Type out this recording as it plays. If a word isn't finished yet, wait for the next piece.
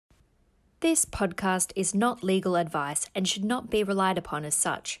This podcast is not legal advice and should not be relied upon as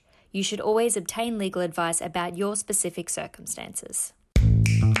such. You should always obtain legal advice about your specific circumstances.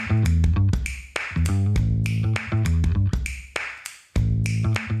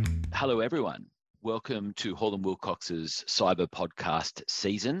 Hello, everyone. Welcome to Hall & Wilcox's cyber podcast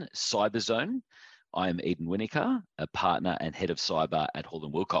season, Cyber Zone. I am Eden Winokur, a partner and head of cyber at Hall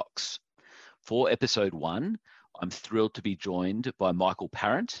 & Wilcox. For episode 1, I'm thrilled to be joined by Michael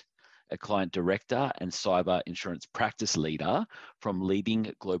Parent, a client director and cyber insurance practice leader from leading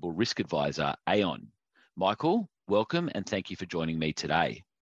global risk advisor Aon. Michael, welcome and thank you for joining me today.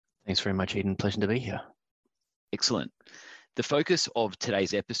 Thanks very much, Eden. Pleasure to be here. Excellent. The focus of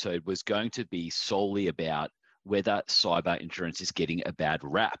today's episode was going to be solely about whether cyber insurance is getting a bad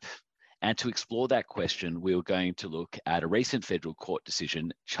rap. And to explore that question, we were going to look at a recent federal court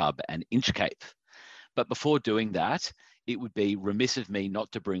decision, Chubb and Inchcape. But before doing that, it would be remiss of me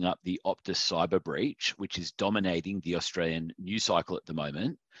not to bring up the Optus cyber breach, which is dominating the Australian news cycle at the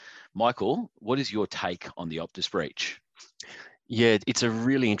moment. Michael, what is your take on the Optus breach? Yeah, it's a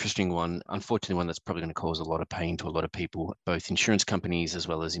really interesting one. Unfortunately, one that's probably going to cause a lot of pain to a lot of people, both insurance companies as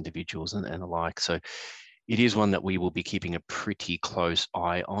well as individuals and alike. So it is one that we will be keeping a pretty close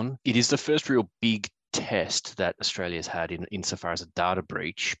eye on. It is the first real big test that Australia's had insofar as a data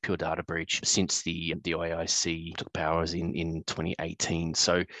breach, pure data breach, since the OAIC took powers in 2018.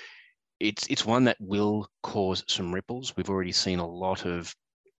 So it's one that will cause some ripples. We've already seen a lot of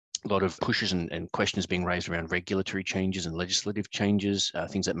pushes and questions being raised around regulatory changes and legislative changes,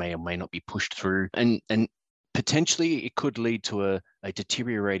 things that may or may not be pushed through. And potentially it could lead to a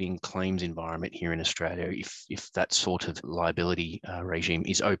deteriorating claims environment here in Australia if that sort of liability regime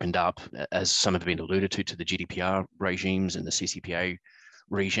is opened up, as some have been alluded to the GDPR regimes and the CCPA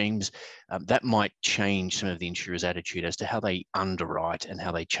regimes. That might change some of the insurers' attitude as to how they underwrite and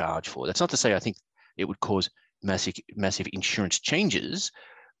how they charge for. That's not to say I think it would cause massive insurance changes,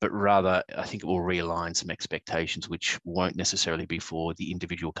 but rather I think it will realign some expectations which won't necessarily be for the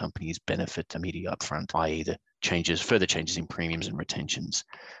individual company's benefit immediately upfront, i.e. the further changes in premiums and retentions.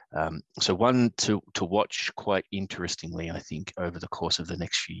 So one to watch quite interestingly, I think, over the course of the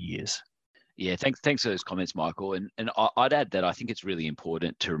next few years. Yeah, thanks for those comments, Michael. And I'd add that I think it's really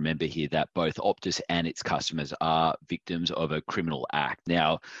important to remember here that both Optus and its customers are victims of a criminal act.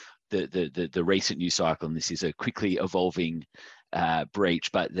 Now, the recent news cycle, and this is a quickly evolving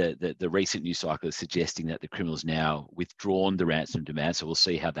breach, but the recent news cycle is suggesting that the criminals now withdrawn the ransom demand. So we'll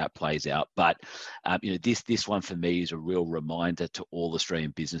see how that plays out. But this one for me is a real reminder to all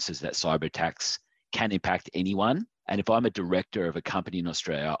Australian businesses that cyber attacks can impact anyone. And if I'm a director of a company in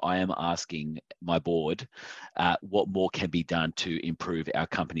Australia, I am asking my board what more can be done to improve our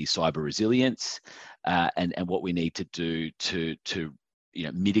company's cyber resilience and what we need to do to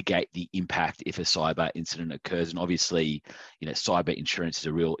mitigate the impact if a cyber incident occurs. And obviously, cyber insurance is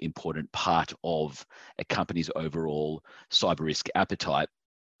a real important part of a company's overall cyber risk appetite.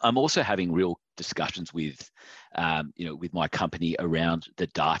 I'm also having real discussions with my company around the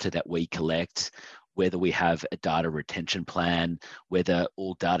data that we collect, whether we have a data retention plan, whether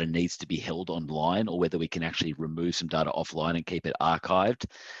all data needs to be held online, or whether we can actually remove some data offline and keep it archived.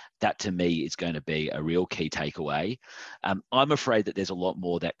 That to me is going to be a real key takeaway. I'm afraid that there's a lot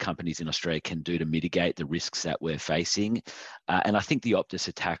more that companies in Australia can do to mitigate the risks that we're facing. And I think the Optus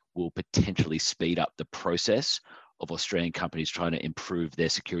attack will potentially speed up the process of Australian companies trying to improve their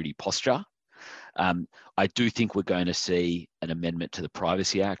security posture. I do think we're going to see an amendment to the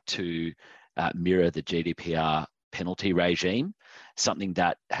Privacy Act to mirror the GDPR penalty regime, something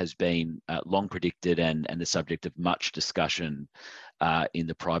that has been long predicted and the subject of much discussion in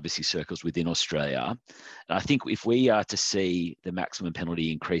the privacy circles within Australia. And I think if we are to see the maximum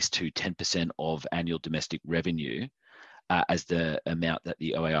penalty increase to 10% of annual domestic revenue as the amount that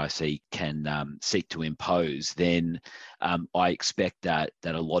the OAIC can seek to impose, then I expect that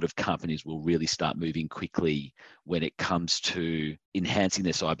a lot of companies will really start moving quickly when it comes to enhancing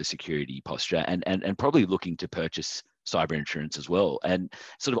their cybersecurity posture and probably looking to purchase cyber insurance as well. And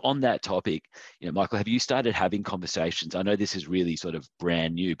sort of on that topic, Michael, have you started having conversations? I know this is really sort of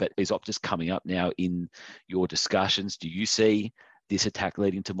brand new, but is Optus coming up now in your discussions? Do you see this attack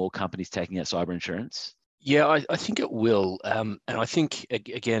leading to more companies taking out cyber insurance? Yeah, I think it will. And I think,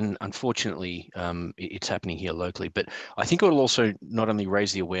 again, unfortunately, it's happening here locally, but I think it will also not only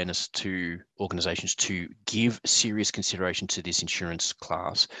raise the awareness to organizations to give serious consideration to this insurance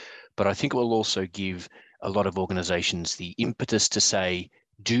class, but I think it will also give a lot of organizations the impetus to say,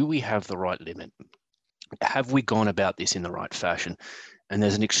 do we have the right limit? Have we gone about this in the right fashion? And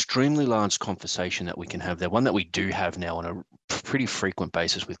there's an extremely large conversation that we can have there, one that we do have now on a pretty frequent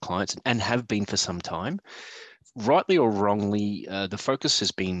basis with clients and have been for some time. Rightly or wrongly, the focus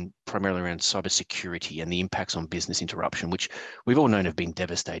has been primarily around cybersecurity and the impacts on business interruption, which we've all known have been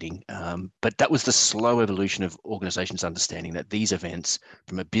devastating. But that was the slow evolution of organizations understanding that these events,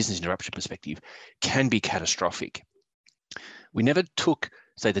 from a business interruption perspective, can be catastrophic. We never took,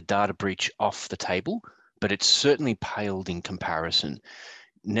 say, the data breach off the table, but it certainly paled in comparison.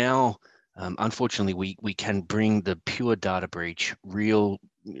 Now, unfortunately, we can bring the pure data breach,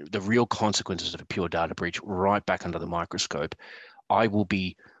 the real consequences of a pure data breach right back under the microscope. I will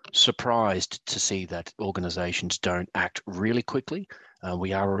be surprised to see that organizations don't act really quickly.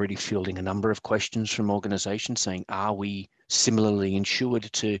 We are already fielding a number of questions from organizations saying, are we similarly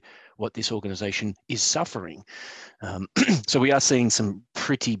insured to what this organization is suffering? So we are seeing some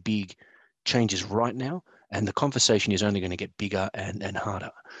pretty big changes right now, and the conversation is only going to get bigger and harder.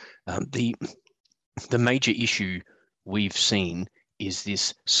 The major issue we've seen is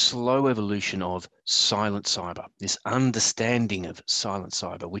this slow evolution of silent cyber, this understanding of silent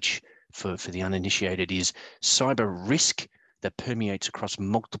cyber, which for the uninitiated is cyber risk that permeates across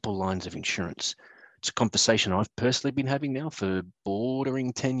multiple lines of insurance. It's a conversation I've personally been having now for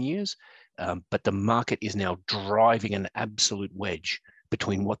bordering 10 years, but the market is now driving an absolute wedge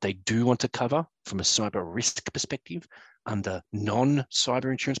between what they do want to cover from a cyber risk perspective under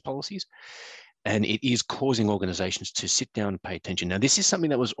non-cyber insurance policies. And it is causing organizations to sit down and pay attention. Now, this is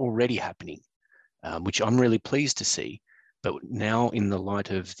something that was already happening, which I'm really pleased to see. But now, in the light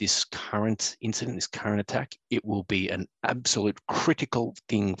of this current incident, this current attack, it will be an absolute critical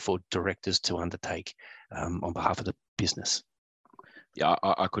thing for directors to undertake on behalf of the business. Yeah,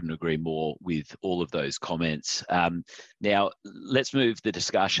 I couldn't agree more with all of those comments. Now, let's move the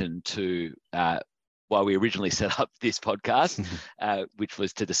discussion to why we originally set up this podcast, which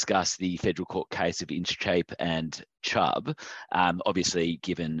was to discuss the federal court case of Inchcape and Chubb. Obviously,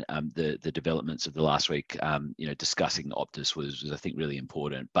 given the developments of the last week, discussing Optus was I think really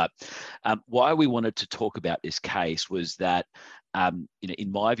important. But why we wanted to talk about this case was that,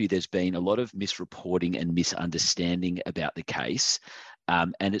 in my view, there's been a lot of misreporting and misunderstanding about the case.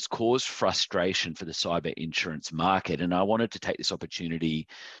 And it's caused frustration for the cyber insurance market. And I wanted to take this opportunity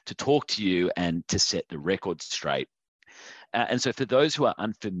to talk to you and to set the record straight. And so for those who are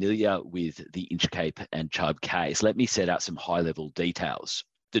unfamiliar with the Inchcape and Chubb case, let me set out some high-level details.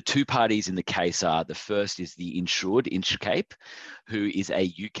 The two parties in the case are, the first is the insured Inchcape, who is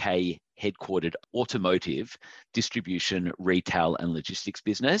a UK headquartered automotive distribution, retail and logistics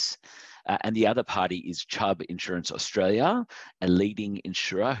business. And the other party is Chubb Insurance Australia, a leading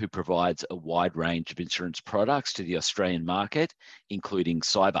insurer who provides a wide range of insurance products to the Australian market, including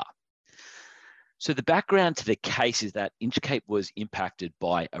cyber. So the background to the case is that Inchcape was impacted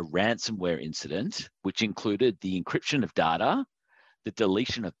by a ransomware incident, which included the encryption of data, the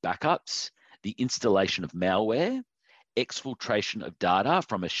deletion of backups, the installation of malware, exfiltration of data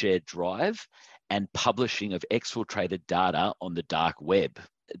from a shared drive, and publishing of exfiltrated data on the dark web.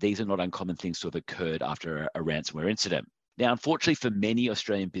 These are not uncommon things to have occurred after a ransomware incident. Now, unfortunately for many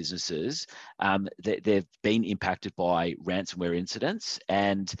Australian businesses, they've been impacted by ransomware incidents,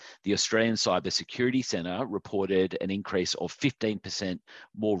 and the Australian Cyber Security Centre reported an increase of 15%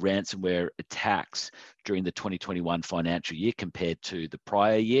 more ransomware attacks during the 2021 financial year compared to the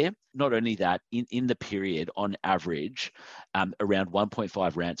prior year. Not only that, in the period, on average, around 1.5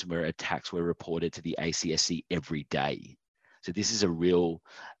 ransomware attacks were reported to the ACSC every day. So this is a real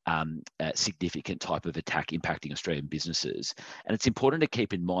significant type of attack impacting Australian businesses. And it's important to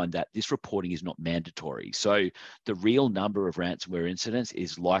keep in mind that this reporting is not mandatory. So the real number of ransomware incidents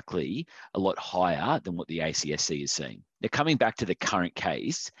is likely a lot higher than what the ACSC is seeing. Now, coming back to the current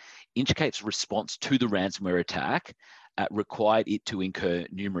case, Inchcape's response to the ransomware attack required it to incur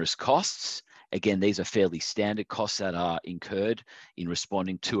numerous costs. Again, these are fairly standard costs that are incurred in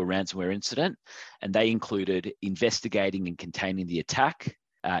responding to a ransomware incident, and they included investigating and containing the attack,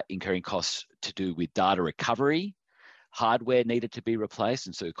 incurring costs to do with data recovery, hardware needed to be replaced,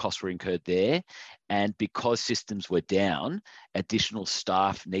 and so costs were incurred there. And because systems were down, additional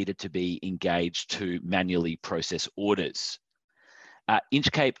staff needed to be engaged to manually process orders.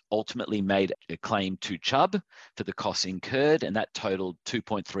 Inchcape ultimately made a claim to Chubb for the costs incurred, and that totaled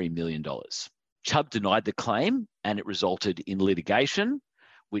 $2.3 million. Chubb denied the claim, and it resulted in litigation,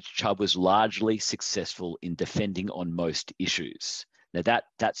 which Chubb was largely successful in defending on most issues. Now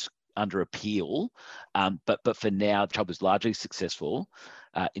that's under appeal, but for now, Chubb was largely successful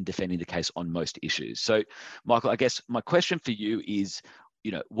in defending the case on most issues. So, Michael, I guess my question for you is,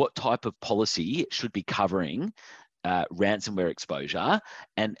 what type of policy should be covering ransomware exposure,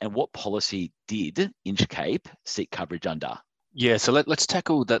 and what policy did Inchcape seek coverage under? Yeah, so let's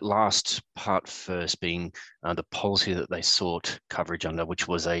tackle that last part first, being the policy that they sought coverage under, which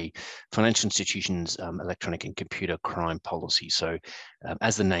was a financial institution's electronic and computer crime policy. So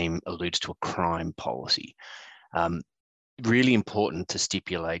as the name alludes to, a crime policy. Really important to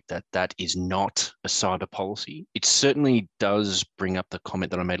stipulate that that is not a cyber policy. It certainly does bring up the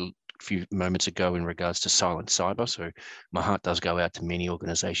comment that I made a few moments ago in regards to silent cyber. So my heart does go out to many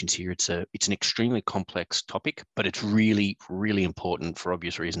organizations here. It's an extremely complex topic, but it's really, really important for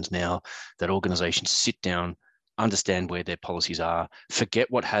obvious reasons now that organizations sit down, understand where their policies are, forget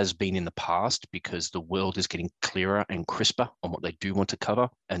what has been in the past, because the world is getting clearer and crisper on what they do want to cover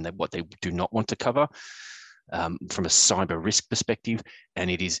and what they do not want to cover. From a cyber risk perspective,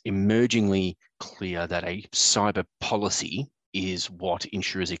 and it is emergingly clear that a cyber policy is what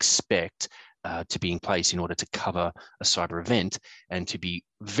insurers expect to be in place in order to cover a cyber event. And to be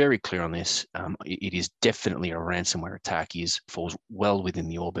very clear on this, it is definitely a ransomware attack falls well within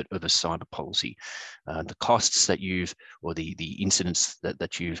the orbit of a cyber policy. The costs that or the incidents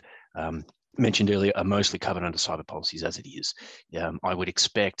that you've mentioned earlier are mostly covered under cyber policies as it is. I would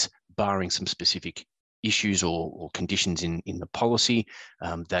expect, barring some specific issues or conditions in the policy,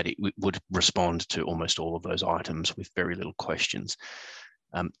 that it would respond to almost all of those items with very little questions.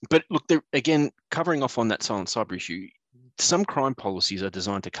 But look, again, covering off on that silent cyber issue, some crime policies are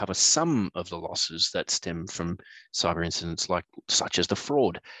designed to cover some of the losses that stem from cyber incidents, such as the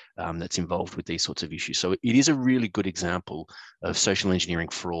fraud that's involved with these sorts of issues. So it is a really good example of social engineering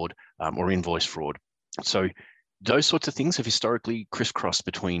fraud or invoice fraud. So those sorts of things have historically crisscrossed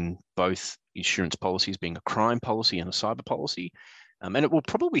between both insurance policies, being a crime policy and a cyber policy. And it will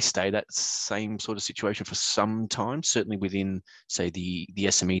probably stay that same sort of situation for some time, certainly within, say, the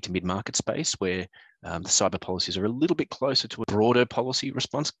SME to mid-market space, where the cyber policies are a little bit closer to a broader policy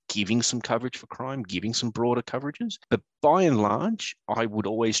response, giving some coverage for crime, giving some broader coverages. But by and large, I would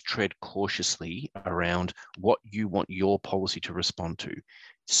always tread cautiously around what you want your policy to respond to.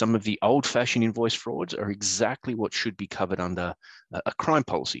 Some of the old-fashioned invoice frauds are exactly what should be covered under a crime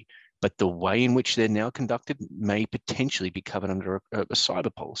policy, but the way in which they're now conducted may potentially be covered under a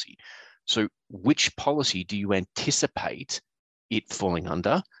cyber policy. So which policy do you anticipate it falling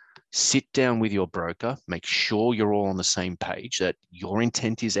under? Sit down with your broker, make sure you're all on the same page, that your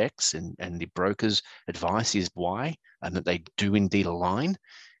intent is X and the broker's advice is Y, and that they do indeed align,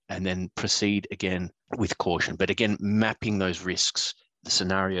 and then proceed again with caution. But again, mapping those risks, the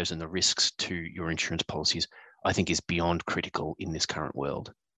scenarios and the risks to your insurance policies, I think is beyond critical in this current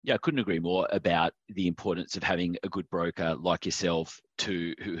world. Yeah, I couldn't agree more about the importance of having a good broker like yourself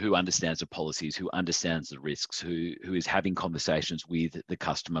who understands the policies, who understands the risks, who is having conversations with the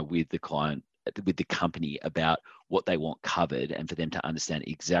customer, with the client, with the company about what they want covered, and for them to understand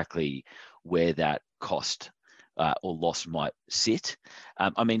exactly where that cost or loss might sit.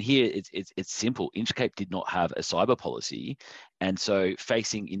 I mean, here it's simple. Inchcape did not have a cyber policy, and so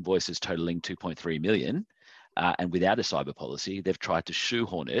facing invoices totaling 2.3 million. And without a cyber policy, they've tried to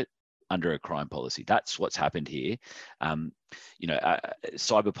shoehorn it under a crime policy. That's what's happened here.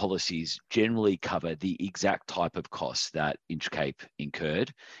 Cyber policies generally cover the exact type of costs that Inchcape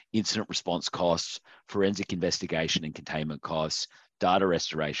incurred: incident response costs, forensic investigation and containment costs, data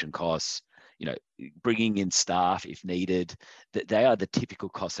restoration costs, bringing in staff if needed. That they are the typical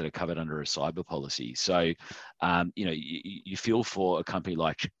costs that are covered under a cyber policy. So, you feel for a company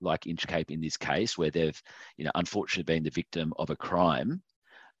like Inchcape in this case, where they've, unfortunately been the victim of a crime,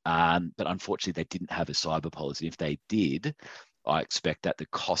 but unfortunately they didn't have a cyber policy. If they did, I expect that the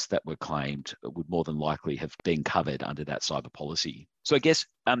costs that were claimed would more than likely have been covered under that cyber policy. So I guess,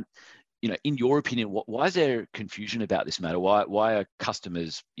 in your opinion, why is there confusion about this matter? Why are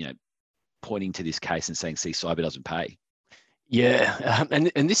customers, pointing to this case and saying, see, cyber doesn't pay? Yeah,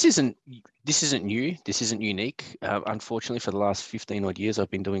 and this isn't new. This isn't unique. Unfortunately, for the last 15 odd years, I've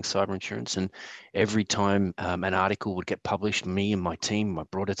been doing cyber insurance, and every time an article would get published, me and my team, my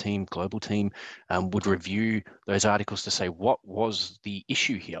broader team, global team, would review those articles to say, what was the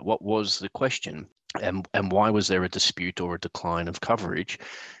issue here? What was the question? And why was there a dispute or a decline of coverage?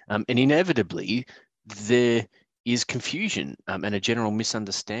 And inevitably, there is confusion and a general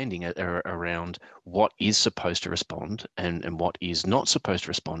misunderstanding around what is supposed to respond and what is not supposed to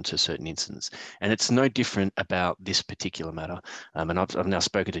respond to certain incidents. And it's no different about this particular matter. And I've now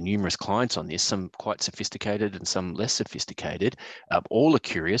spoken to numerous clients on this, some quite sophisticated and some less sophisticated. All are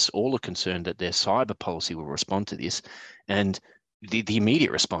curious, all are concerned that their cyber policy will respond to this. And the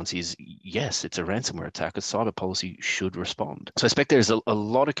immediate response is, yes, it's a ransomware attack. A cyber policy should respond. So I expect there's a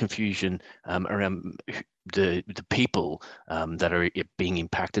lot of confusion around the people that are being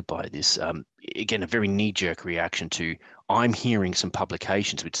impacted by this. Again, a very knee-jerk reaction to, I'm hearing some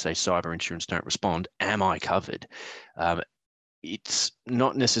publications which say cyber insurance don't respond. Am I covered? It's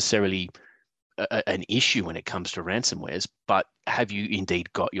not necessarily an issue when it comes to ransomwares, but have you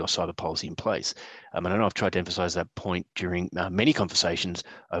indeed got your cyber policy in place? And I know I've tried to emphasize that point during many conversations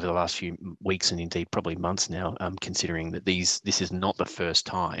over the last few weeks and indeed probably months now, considering that this is not the first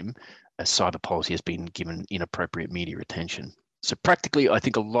time a cyber policy has been given inappropriate media attention. So practically, I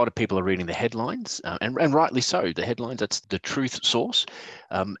think a lot of people are reading the headlines, and rightly so. The headlines, that's the truth source,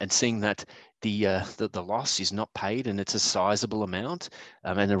 and seeing that the loss is not paid and it's a sizable amount,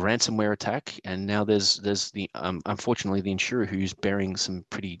 and a ransomware attack. And now there's the unfortunately the insurer who's bearing some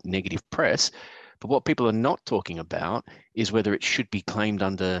pretty negative press. But what people are not talking about is whether it should be claimed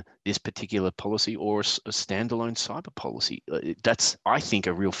under this particular policy or a standalone cyber policy. That's, I think,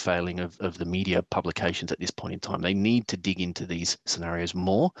 a real failing of the media publications at this point in time. They need to dig into these scenarios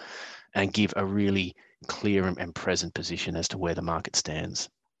more and give a really clear and present position as to where the market stands.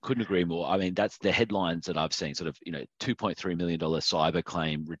 Couldn't agree more. I mean, that's the headlines that I've seen, sort of, $2.3 million cyber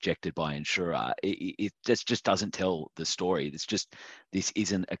claim rejected by insurer. It just doesn't tell the story. This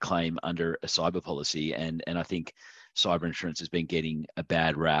isn't a claim under a cyber policy. And I think cyber insurance has been getting a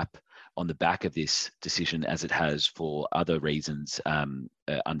bad rap on the back of this decision, as it has for other reasons,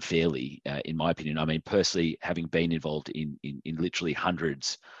 unfairly, in my opinion. I mean, personally, having been involved in literally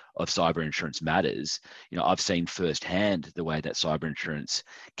hundreds of cyber insurance matters, I've seen firsthand the way that cyber insurance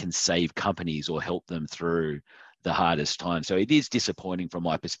can save companies or help them through the hardest time. So it is disappointing from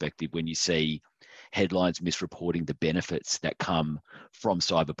my perspective when you see headlines misreporting the benefits that come from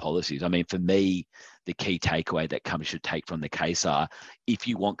cyber policies. I mean, for me, the key takeaway that companies should take from the case are, if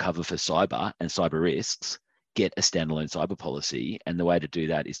you want cover for cyber and cyber risks, get a standalone cyber policy. And the way to do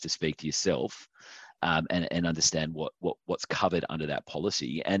that is to speak to yourself and understand what's covered under that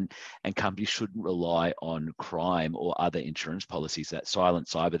policy. And companies shouldn't rely on crime or other insurance policies, that silent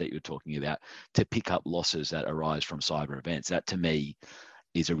cyber that you're talking about, to pick up losses that arise from cyber events. That, to me,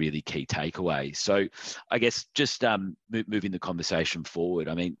 is a really key takeaway. So I guess just moving the conversation forward,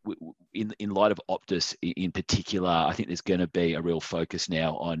 I mean, in light of Optus in particular, I think there's going to be a real focus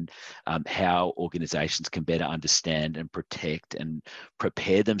now on how organizations can better understand and protect and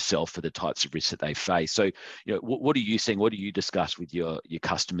prepare themselves for the types of risks that they face. So, what are you seeing? What do you discuss with your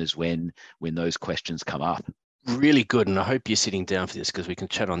customers when those questions come up? Really good. And I hope you're sitting down for this, because we can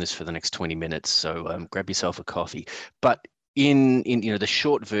chat on this for the next 20 minutes. So grab yourself a coffee. But in the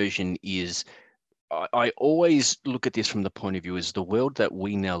short version is, I always look at this from the point of view as the world that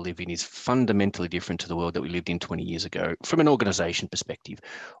we now live in is fundamentally different to the world that we lived in 20 years ago. From an organization perspective,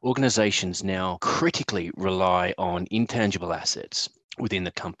 organizations now critically rely on intangible assets within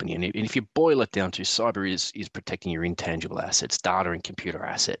the company. And if you boil it down to, cyber is protecting your intangible assets, data and computer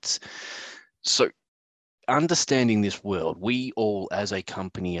assets. So understanding this world, we all, as a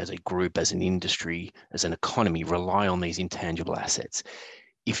company, as a group, as an industry, as an economy, rely on these intangible assets.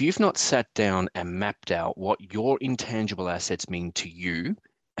 If you've not sat down and mapped out what your intangible assets mean to you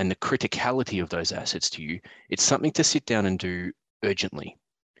and the criticality of those assets to you, it's something to sit down and do urgently.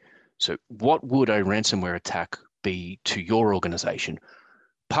 So what would a ransomware attack be to your organization?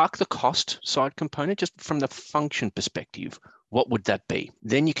 Park the cost side component, just from the function perspective. What would that be?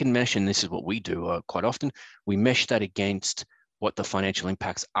 Then you can mesh, and this is what we do quite often, we mesh that against what the financial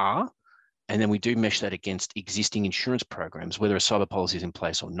impacts are, and then we do mesh that against existing insurance programs, whether a cyber policy is in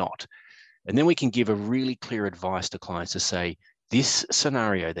place or not. And then we can give a really clear advice to clients to say, this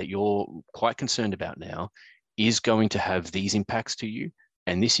scenario that you're quite concerned about now is going to have these impacts to you,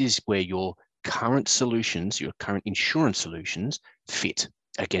 and this is where your current solutions, your current insurance solutions, fit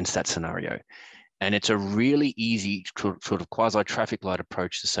against that scenario. And it's a really easy sort of quasi-traffic light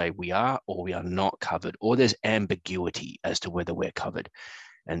approach to say we are or we are not covered, or there's ambiguity as to whether we're covered.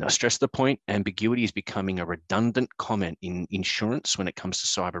 And I stress the point, ambiguity is becoming a redundant comment in insurance when it comes to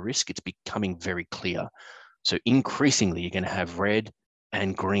cyber risk. It's becoming very clear. So increasingly, you're going to have red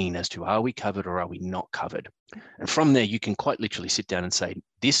and green as to, are we covered or are we not covered? And from there, you can quite literally sit down and say,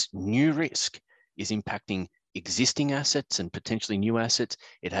 this new risk is impacting existing assets and potentially new assets.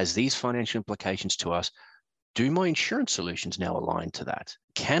 It has these financial implications to us. Do my insurance solutions now align to that?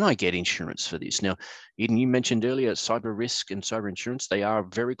 Can I get insurance for this? Now, Eden, you mentioned earlier cyber risk and cyber insurance, they are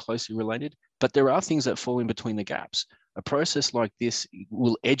very closely related, but there are things that fall in between the gaps. A process like this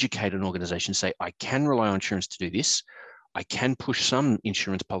will educate an organization, say, I can rely on insurance to do this. I can push some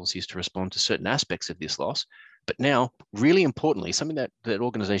insurance policies to respond to certain aspects of this loss. But now, really importantly, something that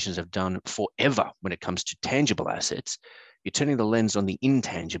organizations have done forever when it comes to tangible assets, you're turning the lens on the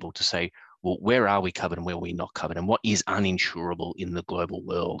intangible to say, well, where are we covered and where are we not covered, and what is uninsurable in the global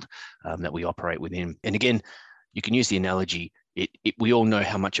world that we operate within? And again, You can use the analogy, we all know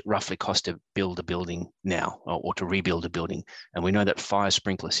how much it roughly costs to build a building now, or to rebuild a building. And we know that fire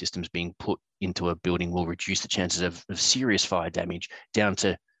sprinkler systems being put into a building will reduce the chances of serious fire damage down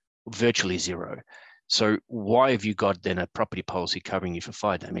to virtually zero. So why have you got then a property policy covering you for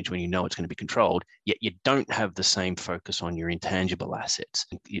fire damage when you know it's going to be controlled, yet you don't have the same focus on your intangible assets,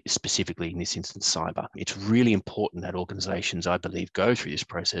 specifically in this instance, cyber? It's really important that organizations, I believe, go through this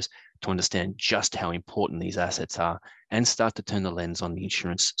process to understand just how important these assets are and start to turn the lens on the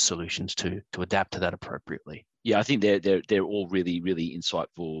insurance solutions to adapt to that appropriately. Yeah, I think they're all really, really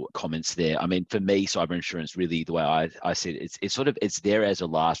insightful comments there. I mean, for me, cyber insurance, really the way I see it, it's there as a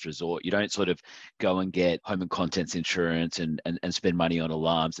last resort. You don't sort of go and get home and contents insurance and spend money on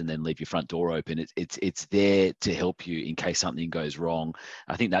alarms and then leave your front door open. It's there to help you in case something goes wrong.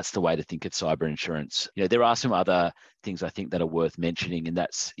 I think that's the way to think of cyber insurance. There are some other things I think that are worth mentioning, and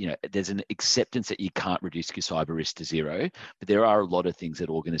that's, there's an acceptance that you can't reduce your cyber risk to zero, but there are a lot of things that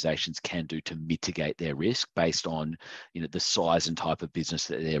organizations can do to mitigate their risk based on, the size and type of business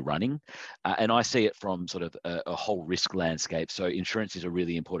that they're running. And I see it from sort of a whole risk landscape. So insurance is a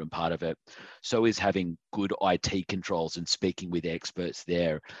really important part of it. So is having good IT controls and speaking with experts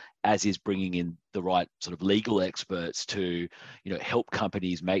there, as is bringing in the right sort of legal experts to, help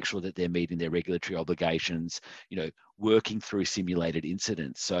companies make sure that they're meeting their regulatory obligations, working through simulated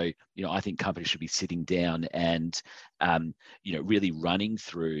incidents. So, I think companies should be sitting down and, really running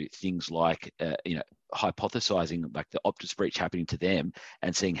through things like, hypothesizing like the Optus breach happening to them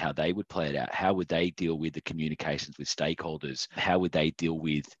and seeing how they would play it out. How would they deal with the communications with stakeholders? How would they deal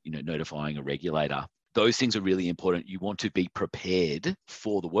with, notifying a regulator? Those things are really important. You want to be prepared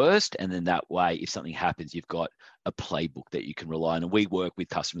for the worst. And then that way, if something happens, you've got a playbook that you can rely on. And we work with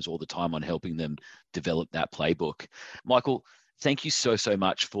customers all the time on helping them develop that playbook. Michael, thank you so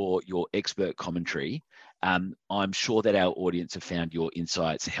much for your expert commentary. I'm sure that our audience have found your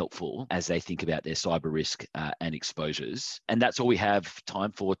insights helpful as they think about their cyber risk and exposures. And that's all we have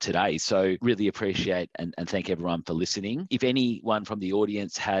time for today. So really appreciate and thank everyone for listening. If anyone from the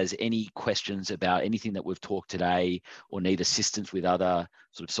audience has any questions about anything that we've talked today or need assistance with other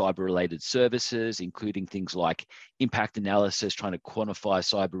sort of cyber related services, including things like impact analysis, trying to quantify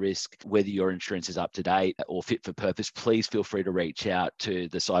cyber risk, whether your insurance is up to date or fit for purpose, please feel free to reach out to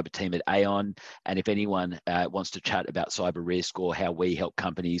the cyber team at Aon. And if anyone wants to chat about cyber risk or how we help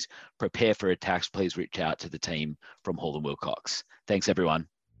companies prepare for attacks, please reach out to the team from Hall & Wilcox. Thanks, everyone.